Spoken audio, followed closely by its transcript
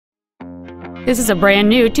This is a brand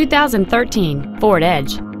new 2013 Ford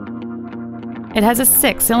Edge. It has a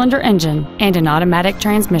 6-cylinder engine and an automatic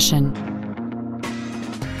transmission.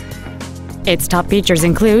 Its top features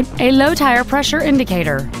include a low tire pressure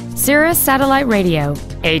indicator, Sirius satellite radio,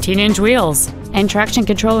 18-inch wheels, and traction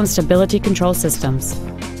control and stability control systems.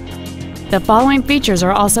 The following features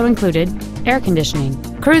are also included: air conditioning,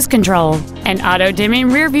 cruise control, an auto-dimming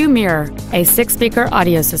rearview mirror, a 6-speaker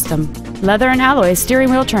audio system, leather and alloy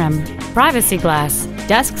steering wheel trim, privacy glass,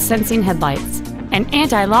 dusk sensing headlights, an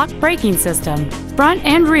anti-lock braking system, front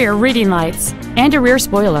and rear reading lights, and a rear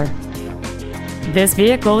spoiler. This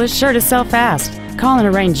vehicle is sure to sell fast. Call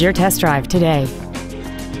and arrange your test drive today.